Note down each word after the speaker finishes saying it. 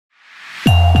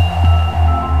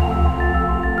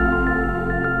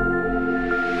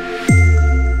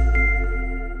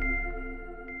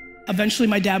eventually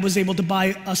my dad was able to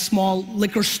buy a small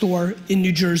liquor store in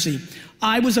New Jersey.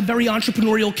 I was a very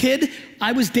entrepreneurial kid.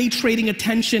 I was day trading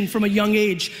attention from a young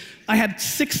age. I had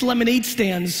 6 lemonade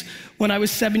stands when I was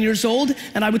 7 years old,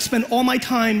 and I would spend all my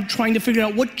time trying to figure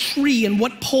out what tree and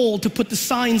what pole to put the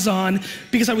signs on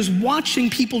because I was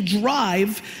watching people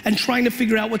drive and trying to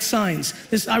figure out what signs.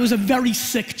 I was a very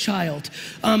sick child.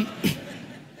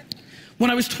 When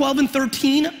I was 12 and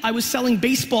 13, I was selling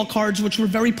baseball cards, which were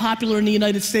very popular in the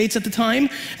United States at the time,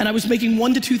 and I was making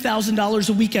 $1,000 to $2,000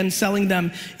 a weekend selling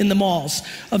them in the malls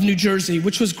of New Jersey,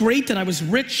 which was great, and I was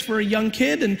rich for a young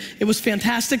kid, and it was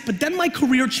fantastic. But then my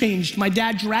career changed. My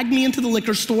dad dragged me into the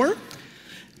liquor store,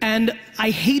 and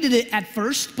I hated it at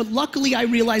first, but luckily I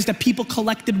realized that people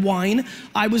collected wine.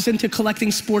 I was into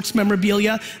collecting sports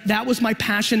memorabilia. That was my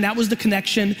passion, that was the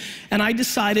connection. And I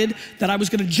decided that I was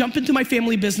gonna jump into my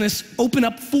family business, open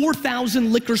up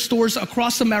 4,000 liquor stores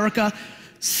across America,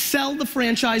 sell the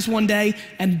franchise one day,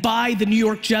 and buy the New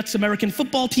York Jets American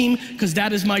football team, because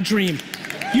that is my dream.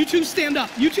 You two stand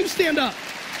up, you two stand up.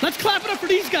 Let's clap it up for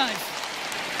these guys.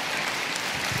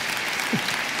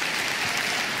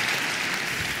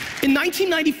 In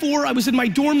 1994, I was in my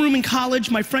dorm room in college.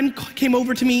 My friend came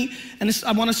over to me, and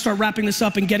I want to start wrapping this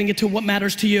up and getting it to what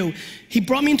matters to you. He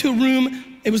brought me into a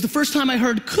room. It was the first time I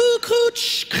heard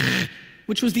coo-coo-ch,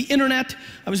 which was the internet.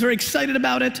 I was very excited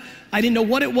about it. I didn't know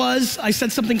what it was. I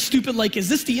said something stupid like, is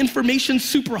this the information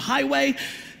superhighway?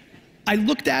 I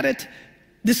looked at it.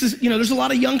 This is, there's a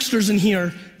lot of youngsters in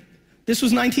here. This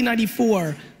was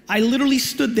 1994. I literally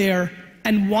stood there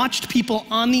and watched people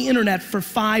on the internet for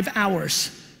 5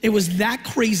 hours. It was that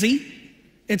crazy.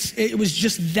 It was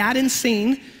just that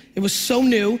insane. It was so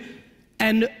new.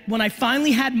 And when I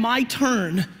finally had my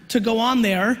turn to go on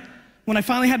there,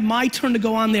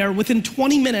 within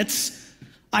 20 minutes,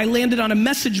 I landed on a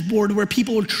message board where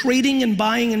people were trading and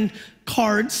buying in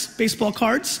cards, baseball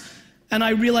cards. And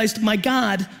I realized, my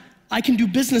God, I can do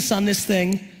business on this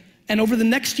thing. And over the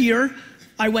next year,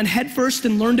 I went headfirst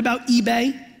and learned about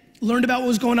eBay, learned about what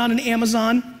was going on in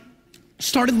Amazon,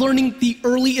 started learning the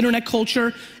early internet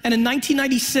culture, and in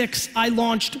 1996, I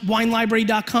launched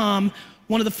WineLibrary.com,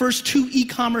 one of the first 2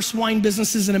 e-commerce wine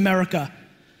businesses in America.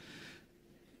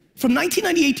 From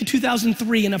 1998 to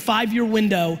 2003, in a 5-year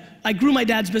window, I grew my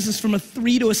dad's business from a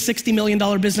 $3 to a $60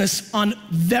 million business on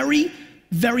very,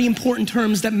 very important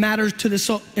terms that matter to this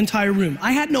entire room.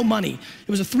 I had no money. It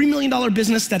was a $3 million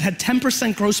business that had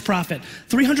 10% gross profit,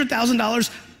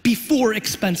 $300,000 before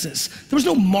expenses. There was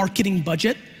no marketing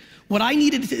budget. What I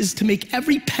needed is to make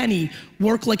every penny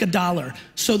work like a dollar.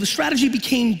 So the strategy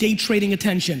became day trading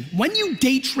attention. When you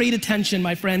day trade attention,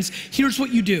 my friends, here's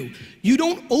what you do. You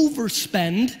don't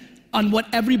overspend on what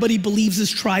everybody believes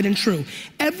is tried and true.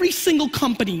 Every single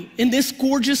company in this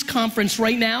gorgeous conference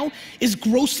right now is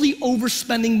grossly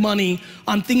overspending money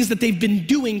on things that they've been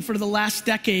doing for the last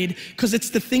decade because it's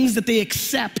the things that they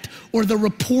accept, or the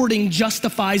reporting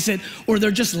justifies it, or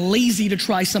they're just lazy to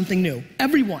try something new.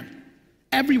 Everyone.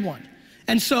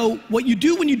 And so what you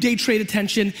do when you day trade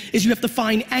attention is you have to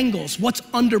find angles. What's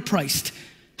underpriced?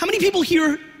 How many people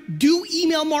here do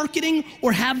email marketing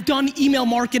or have done email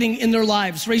marketing in their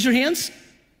lives? Raise your hands.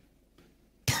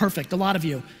 Perfect, a lot of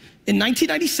you. In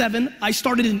 1997, I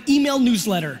started an email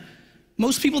newsletter.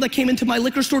 Most people that came into my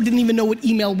liquor store didn't even know what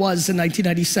email was in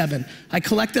 1997. I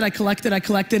collected, and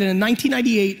in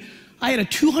 1998, I had a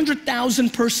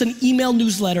 200,000 person email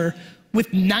newsletter with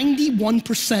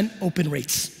 91% open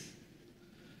rates.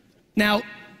 Now,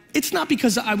 it's not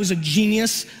because I was a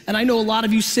genius, and I know a lot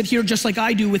of you sit here just like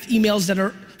I do with emails that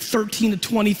are 13 to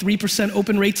 23%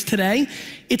 open rates today.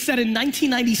 It's that in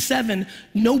 1997,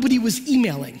 nobody was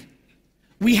emailing.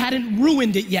 We hadn't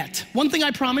ruined it yet. One thing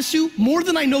I promise you, more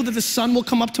than I know that the sun will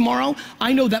come up tomorrow,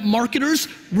 I know that marketers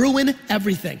ruin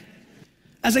everything.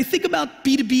 As I think about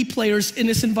B2B players in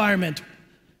this environment,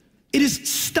 it is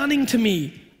stunning to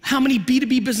me how many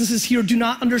B2B businesses here do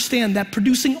not understand that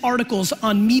producing articles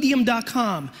on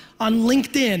medium.com, on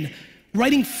LinkedIn,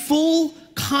 writing full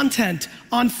content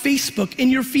on Facebook in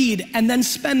your feed, and then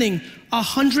spending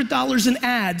 $100 in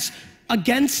ads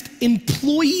against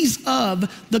employees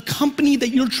of the company that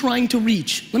you're trying to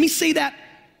reach. Let me say that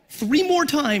 3 more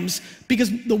times,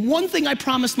 because the one thing I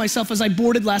promised myself as I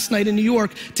boarded last night in New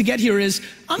York to get here is,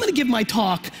 I'm gonna give my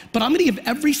talk, but I'm gonna give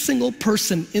every single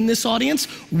person in this audience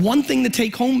one thing to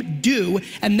take home, do,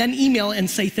 and then email and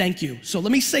say thank you. So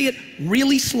let me say it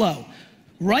really slow.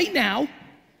 Right now,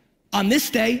 on this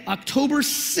day, October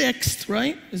 6th,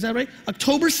 right? Is that right?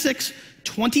 October 6th,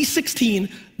 2016,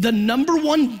 the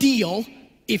 #1 deal,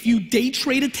 if you day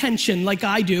trade attention like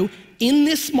I do, in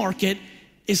this market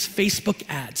is Facebook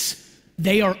ads.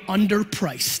 They are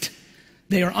underpriced.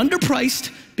 They are underpriced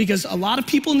because a lot of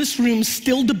people in this room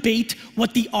still debate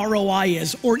what the ROI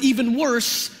is, or even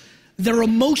worse, they're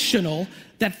emotional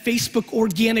that Facebook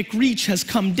organic reach has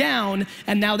come down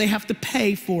and now they have to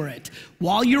pay for it.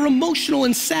 While you're emotional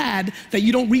and sad that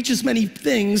you don't reach as many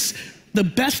things, the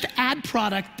best ad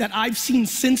product that I've seen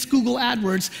since Google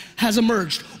AdWords has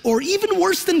emerged. Or even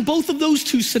worse than both of those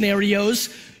two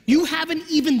scenarios, you haven't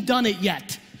even done it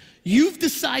yet. You've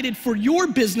decided for your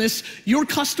business, your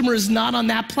customer is not on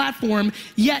that platform,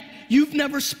 yet you've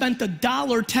never spent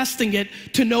 $1 testing it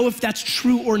to know if that's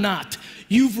true or not.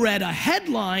 You've read a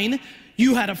headline,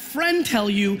 you had a friend tell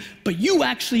you, but you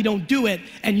actually don't do it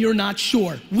and you're not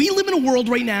sure. We live in a world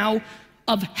right now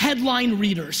of headline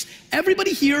readers.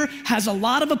 Everybody here has a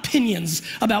lot of opinions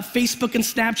about Facebook and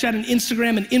Snapchat and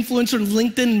Instagram and influencer and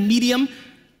LinkedIn and Medium,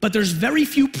 but there's very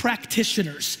few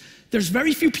practitioners. There's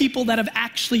very few people that have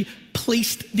actually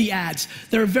placed the ads.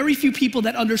 There are very few people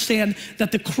that understand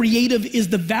that the creative is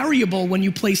the variable when you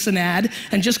place an ad,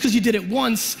 and just because you did it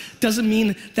once doesn't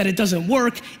mean that it doesn't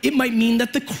work. It might mean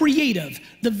that the creative,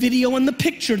 the video and the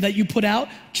picture that you put out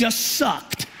just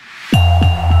sucked.